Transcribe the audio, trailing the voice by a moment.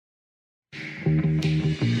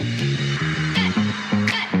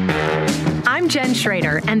Jen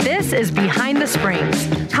Schrader, and this is Behind the Springs,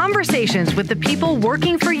 conversations with the people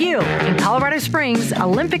working for you in Colorado Springs,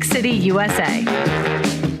 Olympic City, USA.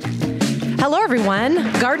 Hello,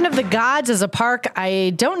 everyone. Garden of the Gods is a park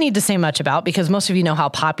I don't need to say much about because most of you know how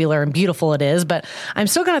popular and beautiful it is, but I'm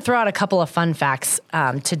still going to throw out a couple of fun facts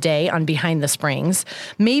today on Behind the Springs.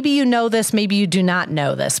 Maybe you know this, maybe you do not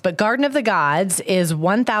know this, but Garden of the Gods is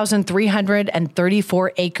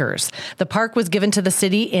 1,334 acres. The park was given to the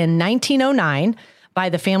city in 1909 by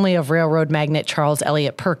the family of railroad magnate Charles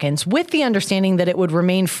Eliot Perkins, with the understanding that it would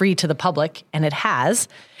remain free to the public, and it has.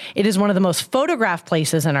 It is one of the most photographed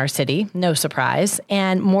places in our city, no surprise,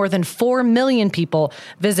 and more than 4 million people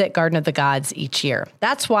visit Garden of the Gods each year.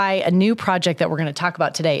 That's why a new project that we're going to talk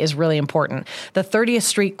about today is really important. The 30th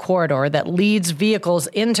Street corridor that leads vehicles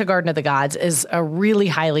into Garden of the Gods is a really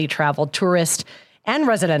highly traveled tourist and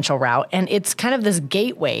residential route. And it's kind of this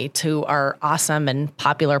gateway to our awesome and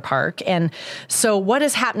popular park. And so what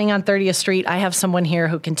is happening on 30th Street? I have someone here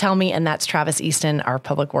who can tell me, and that's Travis Easton, our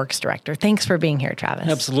Public Works Director. Thanks for being here, Travis.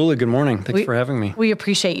 Absolutely. Good morning. Thanks for having me. We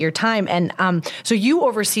appreciate your time. And so you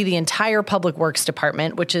oversee the entire Public Works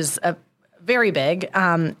Department, which is very big.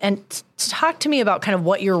 And talk to me about kind of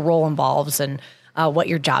what your role involves and what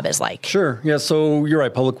your job is like. Sure. Yeah. So you're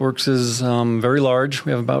right. Public Works is very large.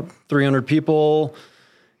 We have about 300 people,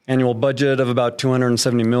 annual budget of about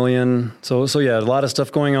 $270 million. So yeah, a lot of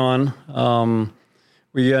stuff going on.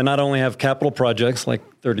 We not only have capital projects like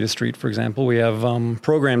 30th Street, for example, we have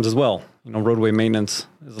programs as well. You know, roadway maintenance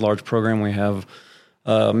is a large program. We have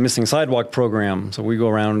a missing sidewalk program. So we go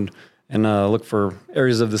around and look for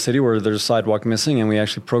areas of the city where there's sidewalk missing, and we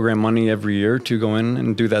actually program money every year to go in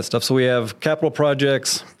and do that stuff. So we have capital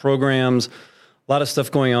projects, programs, a lot of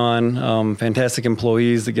stuff going on, fantastic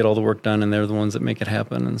employees that get all the work done, and they're the ones that make it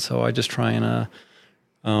happen. And so I just try and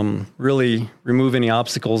really remove any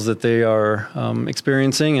obstacles that they are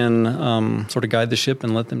experiencing and sort of guide the ship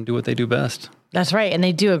and let them do what they do best. That's right, and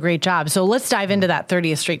they do a great job. So let's dive into that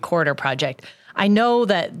 30th Street corridor project. I know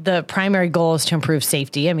that the primary goal is to improve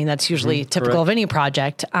safety. I mean, that's usually typical of any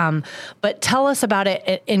project. But tell us about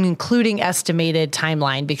it, including estimated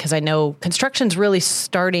timeline, because I know construction's really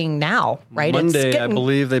starting now, right? Monday, I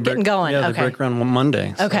believe they break going. Yeah, they break ground on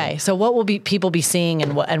Monday. Okay, so what will people be seeing,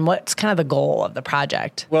 and what's kind of the goal of the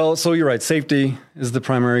project? Well, so you're right. Safety is the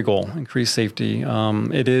primary goal. Increase safety.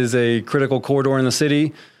 It is a critical corridor in the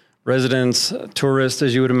city. Residents, tourists,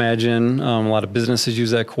 as you would imagine, a lot of businesses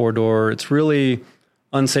use that corridor. It's really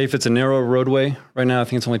unsafe. It's a narrow roadway. Right now, I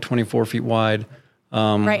think it's only 24 feet wide.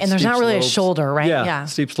 Right, and there's not really a shoulder, right? Yeah,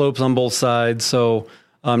 steep slopes on both sides. So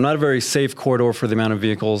not a very safe corridor for the amount of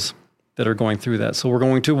vehicles that are going through that. So we're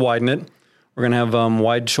going to widen it. We're going to have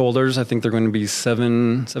wide shoulders. I think they're going to be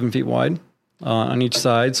seven feet wide on each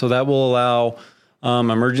side. So that will allow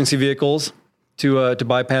emergency vehicles to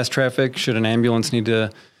bypass traffic. Should an ambulance need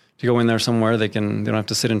to go in there somewhere, they don't have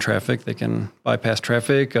to sit in traffic. They can bypass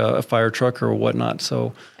traffic, a fire truck or whatnot.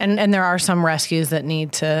 So and there are some rescues that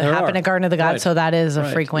need to happen at Garden of the Gods. Right. So that is a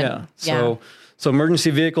frequent. Yeah. So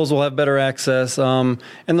emergency vehicles will have better access. And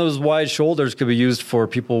those wide shoulders could be used for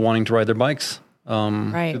people wanting to ride their bikes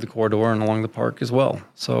through the corridor and along the park as well.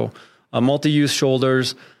 So multi-use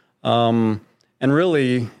shoulders. And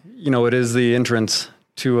really, it is the entrance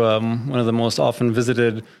to one of the most often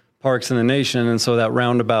visited parks in the nation, and so that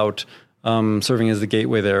roundabout serving as the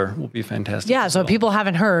gateway there will be fantastic. Yeah, so people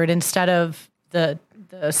haven't heard, instead of the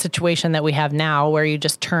situation that we have now where you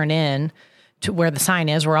just turn in to where the sign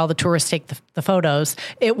is, where all the tourists take the photos,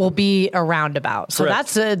 it will be a roundabout. So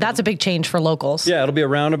that's a big change for locals. Yeah, it'll be a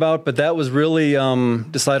roundabout, but that was really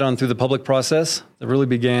decided on through the public process that really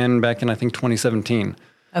began back in, I think, 2017.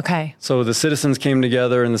 Okay. So the citizens came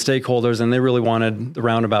together and the stakeholders, and they really wanted the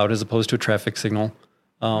roundabout as opposed to a traffic signal.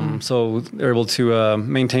 So they're able to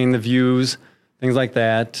maintain the views, things like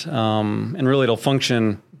that, and really it'll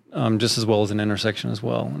function just as well as an intersection as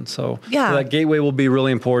well. And so that gateway will be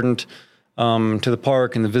really important to the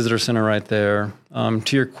park and the visitor center right there.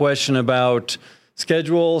 To your question about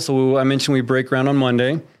schedule, so I mentioned we break ground on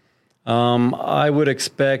Monday. I would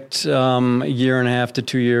expect a year and a half to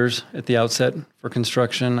 2 years at the outset for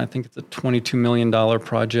construction. I think it's a $22 million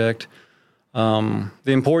project.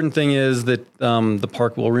 The important thing is that the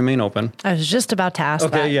park will remain open. I was just about to ask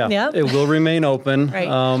that. Okay, yeah. Yep. It will remain open.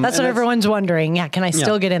 Right. That's what everyone's wondering. Yeah, can I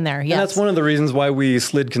still get in there? Yes. And that's one of the reasons why we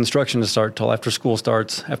slid construction to start till after school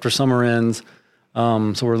starts, after summer ends.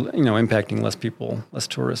 So we're, impacting less people, less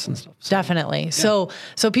tourists and stuff. So, Definitely. Yeah.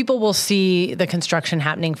 So people will see the construction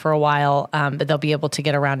happening for a while, but they'll be able to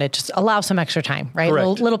get around it. Just allow some extra time, right?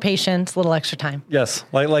 Little patience, little extra time. Yes.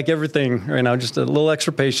 Like everything right now, just a little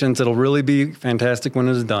extra patience. It'll really be fantastic when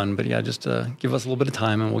it's done. But yeah, just give us a little bit of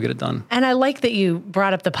time and we'll get it done. And I like that you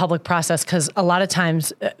brought up the public process, because a lot of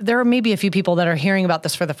times there are maybe a few people that are hearing about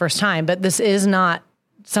this for the first time, but this is not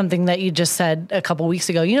something that you just said a couple weeks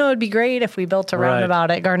ago. It'd be great if we built a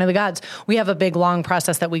roundabout at Garden of the Gods. We have a big, long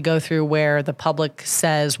process that we go through where the public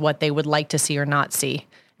says what they would like to see or not see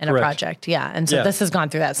in a project. Yeah. And so this has gone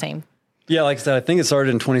through that same. Yeah. Like I said, I think it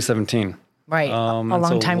started in 2017. Right. A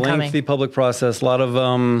long time coming. Lengthy public process. A lot of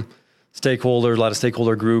stakeholders, a lot of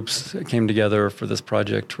stakeholder groups came together for this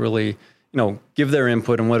project to really, give their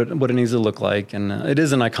input on what it needs to look like. And it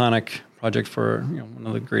is an iconic project for one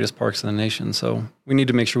of the greatest parks in the nation. So we need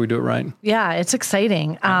to make sure we do it right. Yeah, it's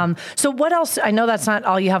exciting. So what else? I know that's not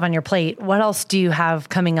all you have on your plate. What else do you have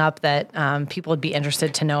coming up that people would be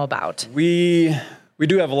interested to know about? We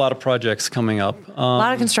do have a lot of projects coming up. A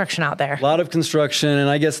lot of construction out there. A lot of construction. And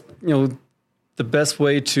I guess, the best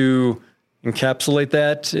way to encapsulate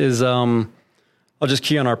that is I'll just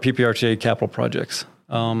key on our PPRTA capital projects.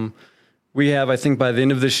 We have, I think by the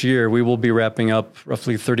end of this year, we will be wrapping up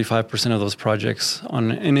roughly 35% of those projects on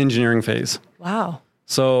an engineering phase. Wow.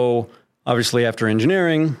 So obviously after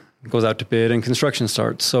engineering, it goes out to bid and construction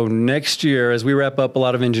starts. So next year, as we wrap up a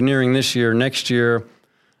lot of engineering this year, next year,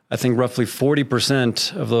 I think roughly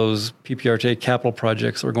 40% of those PPRTA capital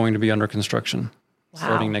projects are going to be under construction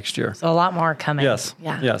starting next year. So a lot more coming. Yes.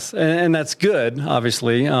 Yeah. Yes. And that's good,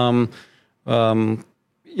 obviously.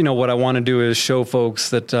 What I want to do is show folks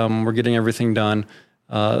that we're getting everything done.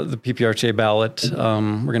 The PPRTA ballot, we're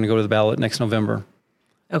going to go to the ballot next November.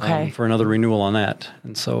 Okay. For another renewal on that.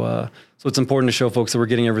 And so it's important to show folks that we're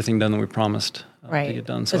getting everything done that we promised to get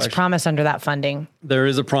done. So it's promised under that funding. There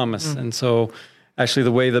is a promise. And so actually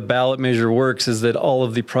the way the ballot measure works is that all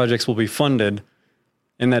of the projects will be funded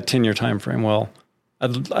in that 10-year time frame. Well,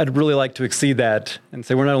 I'd really like to exceed that and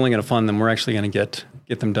say we're not only going to fund them, we're actually going to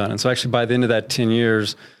get them done. And so actually by the end of that 10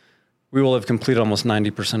 years, we will have completed almost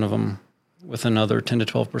 90% of them, with another 10 to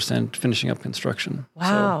 12% finishing up construction.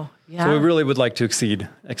 Wow. So we really would like to exceed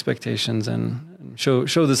expectations and show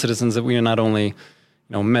the citizens that we not only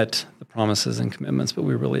met the promises and commitments, but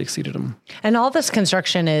we really exceeded them. And all this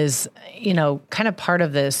construction is, kind of part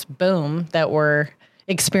of this boom that we're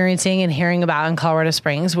experiencing and hearing about in Colorado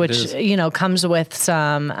Springs, which, comes with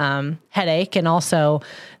some headache and also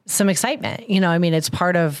some excitement. It's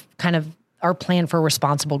part of kind of our plan for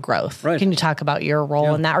responsible growth. Right. Can you talk about your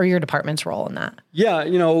role in that, or your department's role in that? Yeah,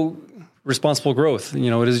 responsible growth,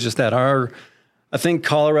 it is just that. I think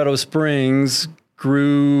Colorado Springs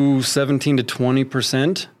grew 17 to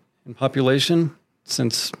 20% in population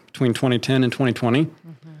since between 2010 and 2020.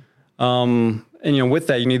 And with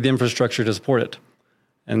that, you need the infrastructure to support it.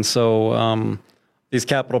 And so these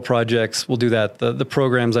capital projects will do that. The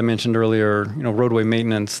programs I mentioned earlier, roadway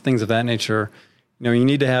maintenance, things of that nature, you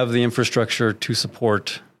need to have the infrastructure to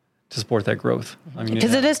support that growth.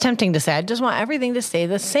 Because it is tempting to say, I just want everything to stay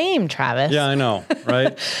the same, Travis. Yeah, I know,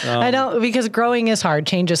 right? I don't, because growing is hard,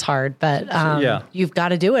 change is hard, but you've got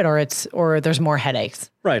to do it, or there's more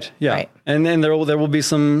headaches. Right. Yeah. Right. And then there will be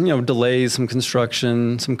some delays, some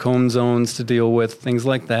construction, some cone zones to deal with, things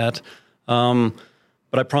like that.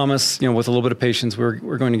 But I promise, with a little bit of patience,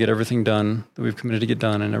 we're going to get everything done that we've committed to get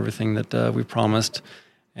done, and everything that we promised.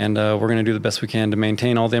 And we're going to do the best we can to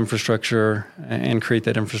maintain all the infrastructure and create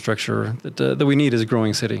that infrastructure that we need as a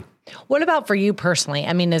growing city. What about for you personally?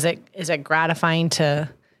 Is it gratifying to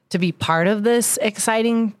be part of this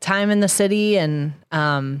exciting time in the city? And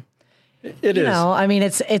it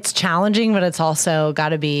is. It's challenging, but it's also got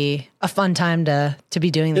to be a fun time to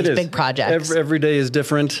be doing these big projects. Every day is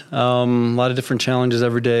different. A lot of different challenges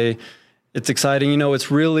every day. It's exciting. It's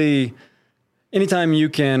really. Anytime you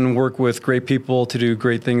can work with great people to do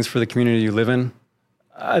great things for the community you live in,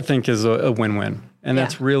 I think is a win-win. And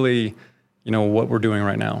that's really, what we're doing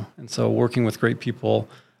right now. And so working with great people,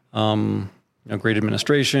 great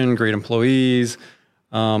administration, great employees,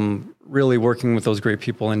 really working with those great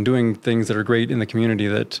people and doing things that are great in the community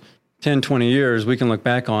that 10, 20 years we can look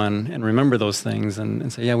back on and remember those things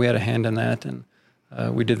and say, yeah, we had a hand in that. And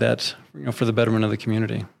we did that, for the betterment of the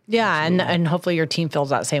community. Yeah. And hopefully your team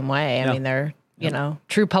feels that same way. I mean, they're,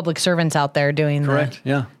 true public servants out there doing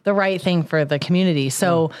the right thing for the community.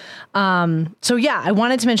 So, I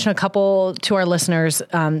wanted to mention a couple to our listeners.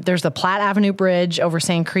 There's the Platte Avenue Bridge over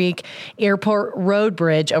Sand Creek, Airport Road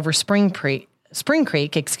Bridge over Spring Creek, Spring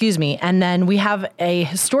Creek, and then we have a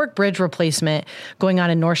historic bridge replacement going on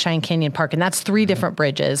in North Cheyenne Canyon Park, and that's 3 different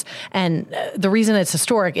bridges. And the reason it's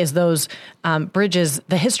historic is those bridges,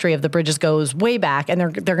 the history of the bridges goes way back, and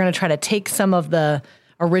they're going to try to take some of the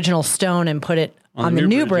original stone and put it on the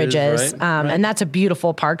new bridges. Right. And that's a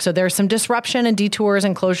beautiful park. So there's some disruption and detours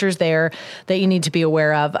and closures there that you need to be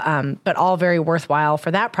aware of, but all very worthwhile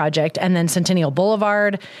for that project. And then Centennial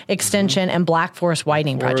Boulevard extension and Black Forest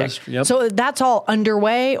widening project. Yep. So that's all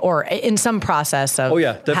underway or in some process of. Oh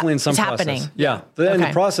yeah, definitely in some process. Happening. Yeah. And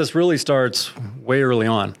the process really starts way early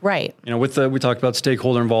on. Right. We talked about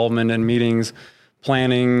stakeholder involvement and meetings,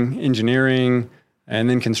 planning, engineering, and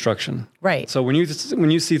then construction. Right. So when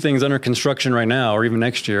you see things under construction right now, or even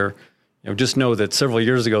next year, just know that several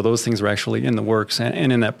years ago those things were actually in the works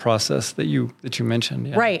and in that process that you mentioned.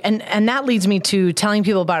 Yeah. Right, and that leads me to telling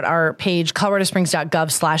people about our page,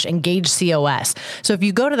 coloradosprings.gov/EngageCOS. So if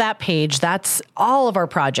you go to that page, that's all of our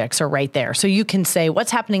projects are right there. So you can say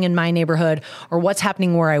what's happening in my neighborhood, or what's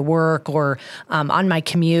happening where I work, or on my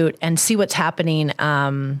commute, and see what's happening.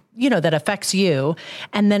 That affects you.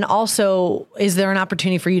 And then also, is there an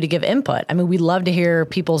opportunity for you to give input? I mean, we love to hear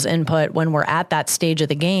people's input when we're at that stage of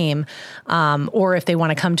the game, or if they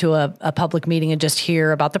want to come to a public meeting and just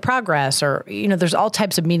hear about the progress, or, there's all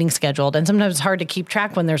types of meetings scheduled. And sometimes it's hard to keep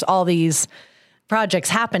track when there's all these projects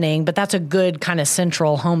happening, but that's a good kind of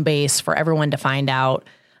central home base for everyone to find out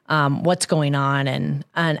what's going on. And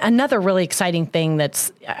another really exciting thing I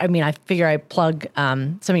figure I plug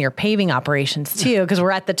some of your paving operations too, because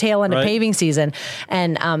we're at the tail end of paving season.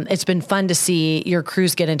 And it's been fun to see your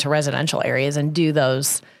crews get into residential areas and do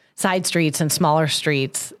those side streets and smaller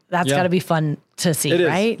streets. That's got to be fun to see, it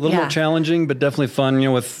right? Is. A little more challenging, but definitely fun.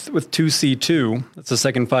 With 2C2, that's the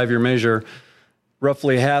second 5-year measure,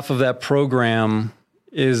 roughly half of that program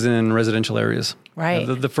is in residential areas. Right.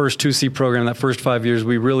 The first 2C program, that first 5 years,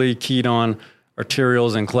 we really keyed on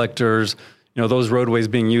arterials and collectors, those roadways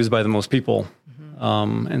being used by the most people.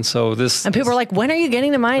 And so And people are like, when are you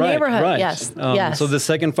getting to my neighborhood? Right. Yes. So the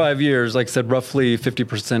second 5 years, like I said, roughly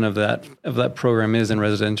 50% of that program is in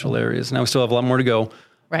residential areas. Now we still have a lot more to go.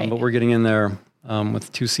 Right. But we're getting in there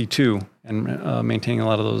with 2C2 and maintaining a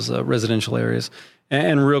lot of those residential areas.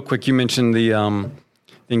 And real quick, you mentioned the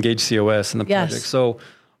Engage COS and the project. So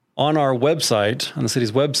on our website, on the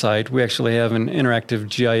city's website, we actually have an interactive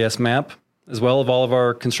GIS map as well of all of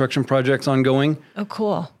our construction projects ongoing. Oh,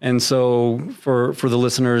 cool. And so for the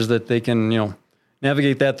listeners that they can,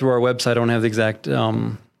 navigate that through our website. I don't have the exact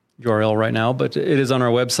URL right now, but it is on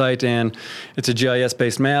our website, and it's a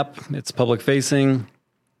GIS-based map. It's public facing.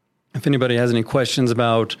 If anybody has any questions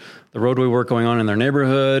about the roadway work going on in their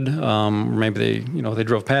neighborhood, maybe they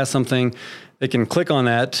drove past something, they can click on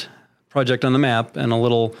that project on the map, and a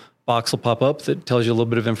little box will pop up that tells you a little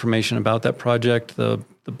bit of information about that project, the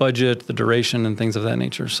budget, the duration, and things of that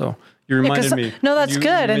nature. So you reminded me. No, that's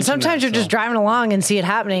good. And sometimes you're so. just driving along and see it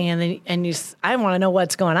happening, and I want to know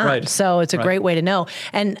what's going on. Right. So it's a great way to know.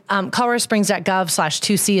 And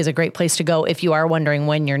coloradosprings.gov/2C is a great place to go if you are wondering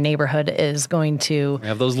when your neighborhood is going to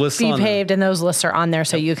have those lists be on paved, there. And those lists are on there,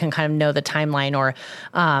 so you can kind of know the timeline, or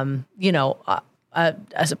a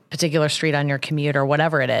particular street on your commute or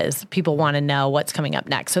whatever it is. People want to know what's coming up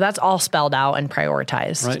next. So that's all spelled out and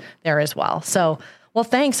prioritized there as well. So, well,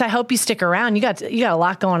 thanks. I hope you stick around. You got a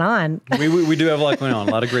lot going on. We do have a lot going on.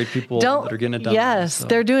 A lot of great people that are getting it done. Yes,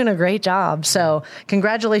 they're doing a great job. So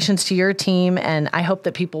congratulations to your team. And I hope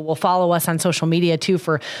that people will follow us on social media too,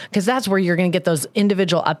 because that's where you're going to get those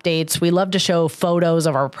individual updates. We love to show photos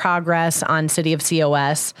of our progress on City of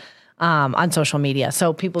COS on social media,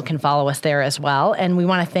 so people can follow us there as well. And we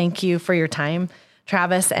want to thank you for your time,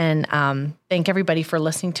 Travis, and thank everybody for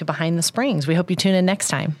listening to Behind the Springs. We hope you tune in next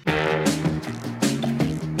time.